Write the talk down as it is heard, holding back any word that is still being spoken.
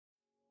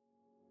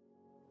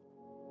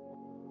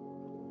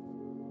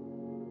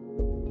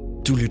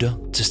Du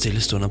lytter til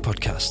Stille Stunder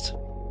podcast.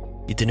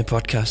 I denne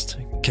podcast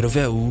kan du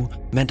hver uge,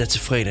 mandag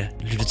til fredag,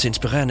 lytte til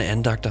inspirerende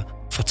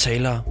andagter fra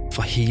talere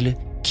fra hele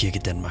Kirke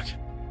Danmark.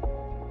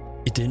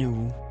 I denne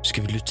uge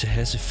skal vi lytte til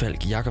Hasse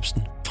Falk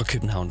Jacobsen fra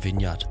København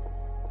Vineyard.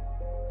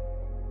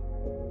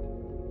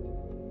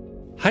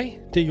 Hej,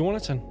 det er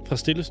Jonathan fra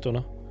Stille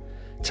Stunder.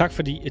 Tak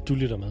fordi, at du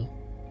lytter med.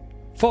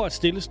 For at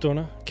Stille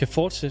Stunder kan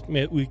fortsætte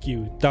med at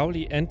udgive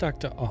daglige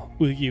andagter og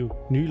udgive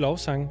nye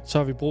lovsange, så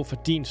har vi brug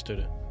for din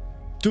støtte.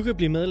 Du kan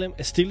blive medlem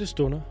af Stille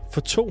Stunder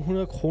for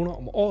 200 kroner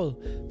om året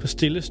på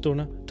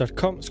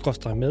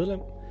stillestunder.com/medlem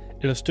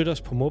eller støtte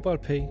os på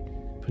MobilePay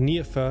på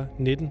 49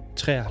 19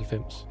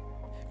 93.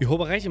 Vi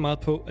håber rigtig meget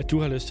på, at du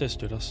har lyst til at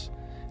støtte os.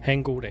 Ha'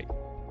 en god dag.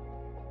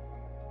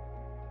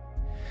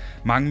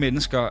 Mange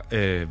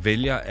mennesker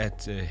vælger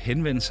at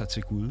henvende sig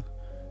til Gud,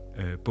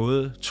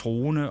 både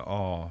troende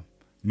og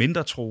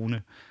mindre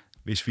troende,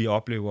 hvis vi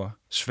oplever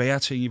svære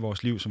ting i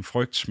vores liv som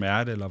frygt,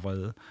 smerte eller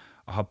vrede,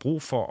 og har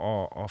brug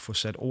for at få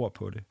sat ord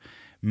på det.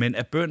 Men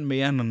er bøn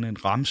mere end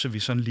en ramse, vi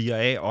sådan liger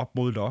af op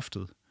mod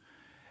loftet?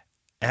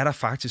 Er der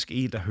faktisk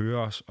en, der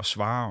hører os og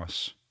svarer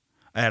os?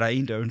 Er der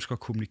en, der ønsker at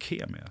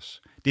kommunikere med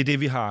os? Det er det,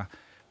 vi har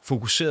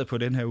fokuseret på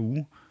den her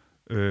uge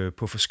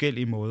på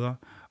forskellige måder,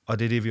 og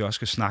det er det, vi også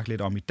skal snakke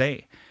lidt om i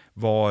dag,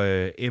 hvor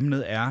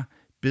emnet er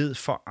bed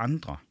for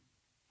andre.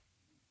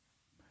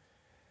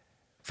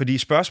 Fordi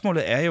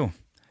spørgsmålet er jo,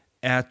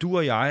 er du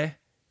og jeg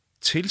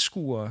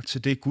tilskuere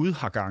til det, Gud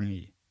har gang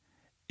i?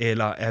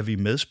 Eller er vi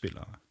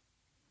medspillere?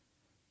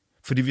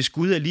 Fordi hvis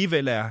Gud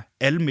alligevel er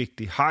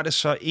almægtig, har det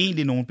så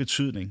egentlig nogen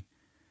betydning,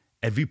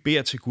 at vi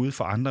beder til Gud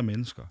for andre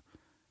mennesker?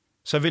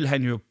 Så vil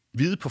han jo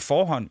vide på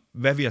forhånd,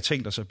 hvad vi har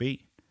tænkt os at bede.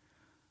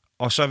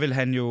 Og så vil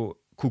han jo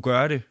kunne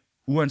gøre det,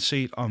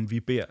 uanset om vi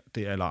beder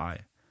det eller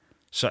ej.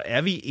 Så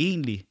har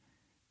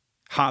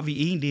vi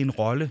egentlig en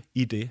rolle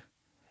i det?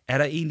 Er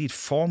der egentlig et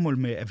formål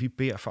med, at vi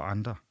beder for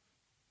andre?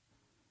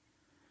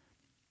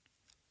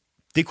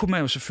 Det kunne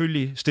man jo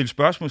selvfølgelig stille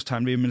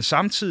spørgsmålstegn ved, men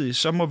samtidig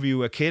så må vi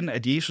jo erkende,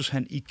 at Jesus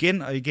han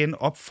igen og igen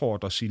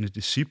opfordrer sine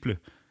disciple,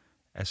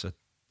 altså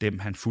dem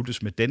han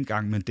fulgtes med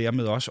dengang, men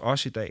dermed også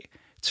os i dag,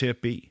 til at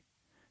bede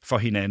for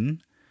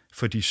hinanden,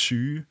 for de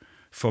syge,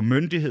 for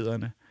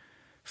myndighederne,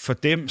 for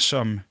dem,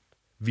 som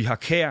vi har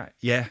kær,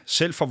 ja,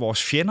 selv for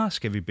vores fjender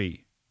skal vi bede,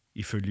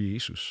 ifølge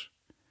Jesus.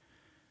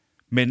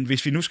 Men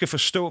hvis vi nu skal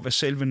forstå, hvad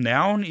selve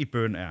nerven i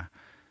bøn er,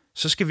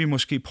 så skal vi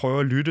måske prøve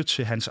at lytte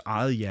til hans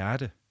eget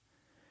hjerte,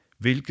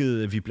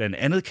 hvilket vi blandt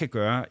andet kan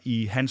gøre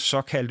i hans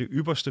såkaldte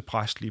ypperste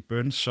præstlige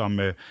bøn, som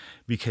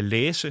vi kan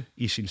læse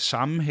i sin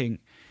sammenhæng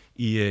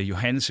i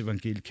Johannes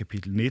evangeliet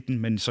kapitel 19,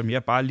 men som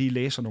jeg bare lige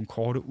læser nogle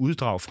korte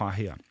uddrag fra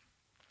her.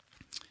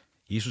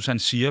 Jesus han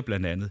siger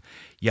blandt andet,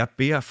 jeg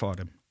beder for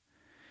dem.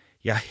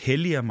 Jeg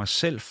helliger mig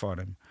selv for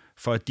dem,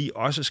 for at de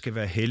også skal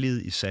være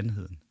helliget i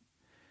sandheden.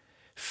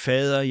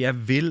 Fader,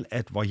 jeg vil,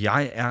 at hvor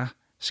jeg er,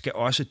 skal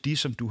også de,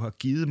 som du har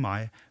givet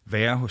mig,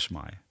 være hos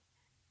mig.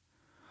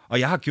 Og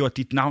jeg har gjort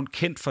dit navn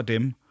kendt for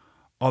dem,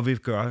 og vil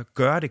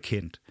gøre det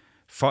kendt,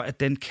 for at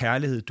den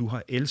kærlighed, du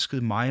har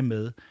elsket mig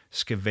med,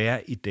 skal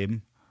være i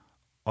dem,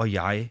 og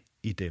jeg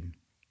i dem.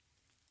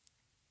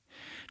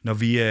 Når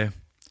vi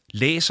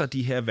læser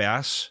de her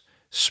vers,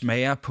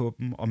 smager på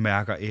dem og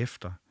mærker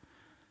efter,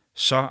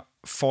 så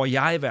får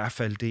jeg i hvert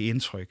fald det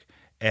indtryk,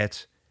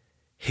 at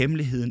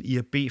hemmeligheden i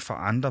at bede for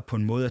andre på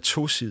en måde er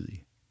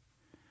tosidig.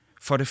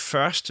 For det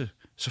første,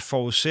 så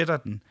forudsætter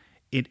den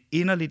et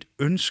inderligt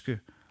ønske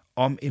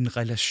om en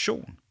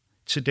relation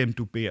til dem,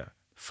 du beder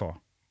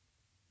for.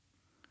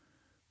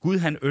 Gud,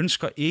 han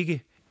ønsker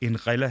ikke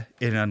en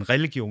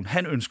religion,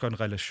 han ønsker en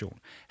relation.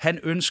 Han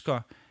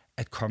ønsker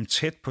at komme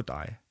tæt på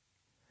dig.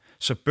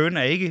 Så bøn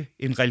er ikke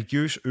en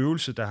religiøs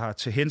øvelse, der har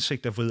til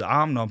hensigt at vride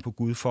armen om på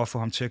Gud for at få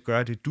ham til at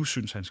gøre det, du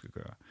synes, han skal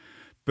gøre.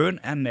 Bøn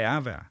er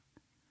nærvær.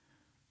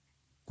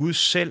 Gud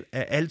selv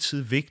er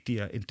altid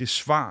vigtigere end det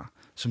svar,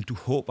 som du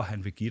håber,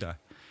 han vil give dig.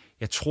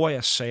 Jeg tror,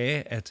 jeg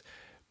sagde, at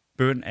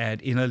bøn er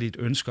et inderligt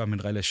ønske om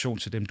en relation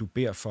til dem, du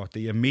beder for.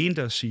 Det, jeg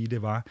mente at sige,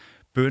 det var,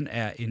 bøn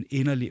er en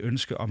inderlig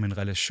ønske om en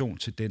relation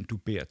til den, du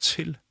beder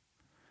til.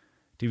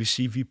 Det vil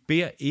sige, at vi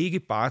beder ikke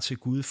bare til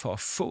Gud for at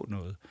få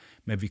noget,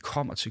 men vi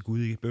kommer til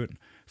Gud i bøn,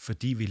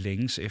 fordi vi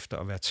længes efter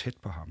at være tæt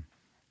på ham.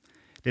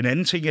 Den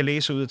anden ting, jeg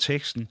læser ud af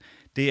teksten,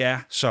 det er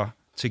så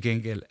til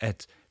gengæld,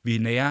 at vi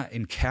nærer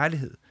en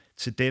kærlighed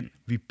til den,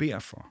 vi beder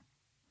for.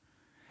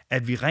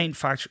 At vi rent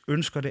faktisk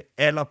ønsker det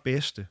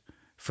allerbedste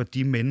for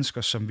de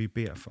mennesker, som vi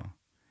beder for,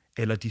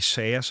 eller de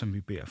sager, som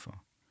vi beder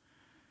for.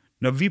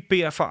 Når vi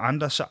beder for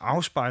andre, så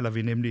afspejler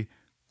vi nemlig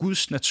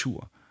Guds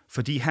natur,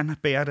 fordi han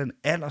bærer den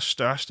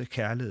allerstørste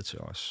kærlighed til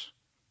os,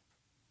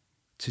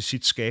 til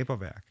sit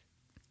skaberværk.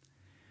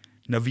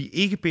 Når vi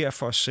ikke beder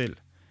for os selv,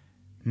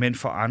 men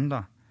for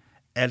andre,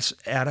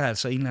 er der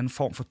altså en eller anden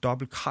form for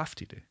dobbelt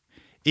kraft i det.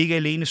 Ikke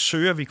alene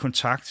søger vi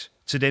kontakt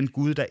til den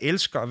Gud, der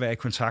elsker at være i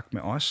kontakt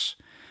med os,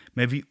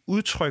 men vi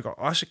udtrykker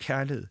også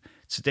kærlighed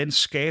til den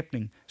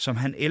skabning, som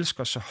han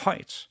elsker så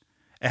højt,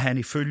 at han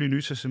ifølge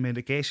Nye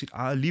Testamentet gav sit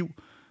eget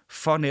liv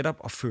for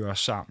netop at føre os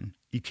sammen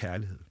i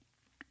kærlighed.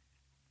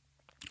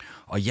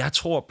 Og jeg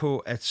tror på,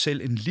 at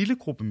selv en lille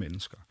gruppe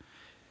mennesker,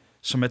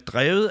 som er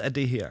drevet af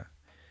det her,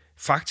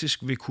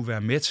 faktisk vil kunne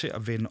være med til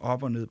at vende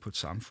op og ned på et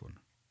samfund.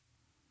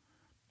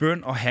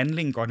 Bøn og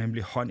handling går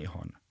nemlig hånd i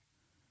hånd.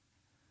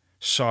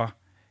 Så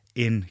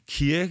en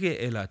kirke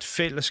eller et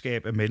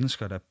fællesskab af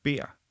mennesker, der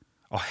beder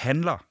og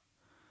handler,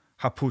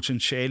 har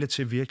potentiale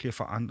til virkelig at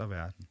forandre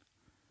verden.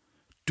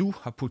 Du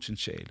har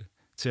potentiale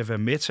til at være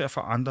med til at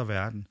forandre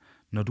verden,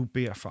 når du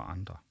beder for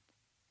andre.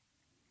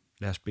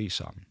 Lad os bede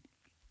sammen.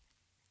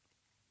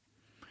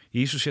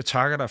 Jesus, jeg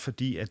takker dig,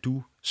 fordi at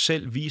du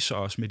selv viser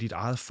os med dit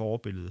eget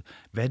forbillede,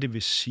 hvad det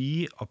vil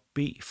sige at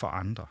bede for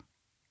andre.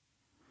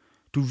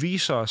 Du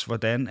viser os,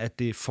 hvordan at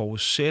det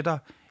forudsætter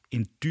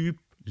en dyb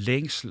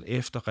længsel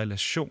efter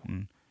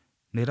relationen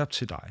netop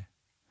til dig.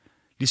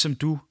 Ligesom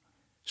du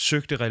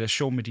søgte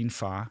relation med din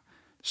far,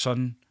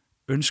 sådan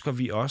ønsker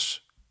vi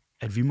også,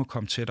 at vi må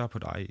komme tættere på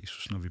dig,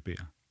 Jesus, når vi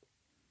beder.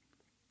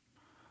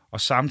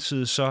 Og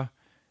samtidig så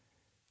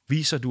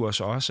viser du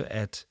os også,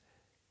 at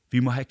vi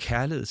må have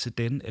kærlighed til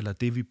den eller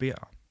det, vi beder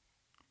om.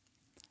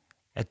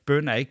 At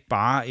bøn er ikke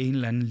bare en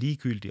eller anden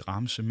ligegyldig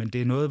ramse, men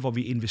det er noget, hvor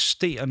vi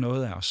investerer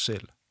noget af os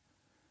selv.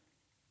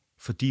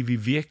 Fordi vi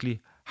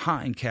virkelig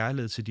har en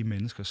kærlighed til de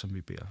mennesker, som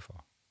vi beder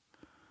for.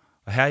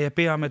 Og Herre, jeg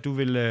beder om, at du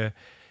vil,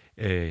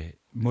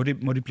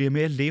 må det blive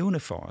mere levende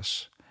for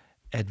os,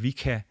 at vi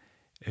kan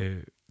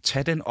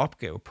tage den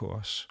opgave på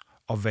os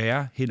og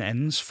være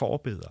hinandens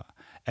forbedere,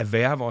 at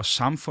være vores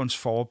samfunds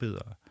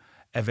forbedere,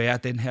 at være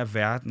den her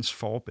verdens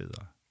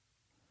forbedere.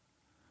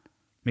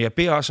 Men jeg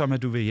beder også om,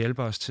 at du vil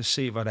hjælpe os til at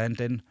se, hvordan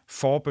den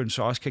forbøn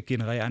så også kan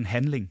generere en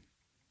handling.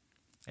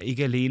 At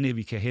ikke alene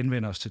vi kan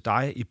henvende os til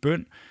dig i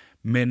bøn,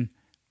 men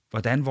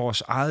hvordan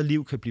vores eget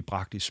liv kan blive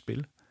bragt i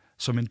spil,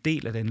 som en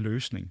del af den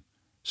løsning,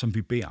 som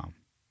vi beder om.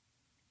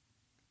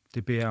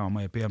 Det beder jeg om,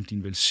 og jeg beder om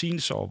din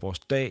velsignelse over vores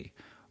dag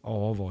og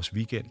over vores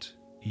weekend.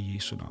 I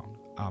Jesu navn.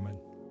 Amen.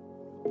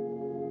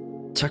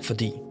 Tak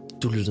fordi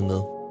du lyttede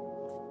med.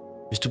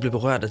 Hvis du blev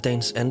berørt af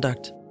dagens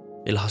andagt,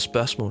 eller har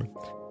spørgsmål,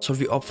 så vil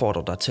vi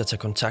opfordre dig til at tage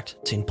kontakt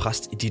til en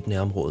præst i dit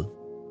nærområde.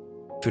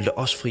 Føl dig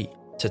også fri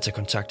til at tage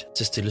kontakt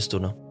til Stille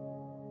Stunder.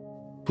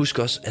 Husk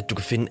også, at du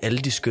kan finde alle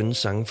de skønne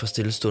sange fra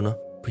Stille Stunder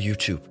på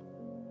YouTube.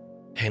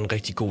 Ha' en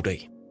rigtig god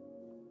dag.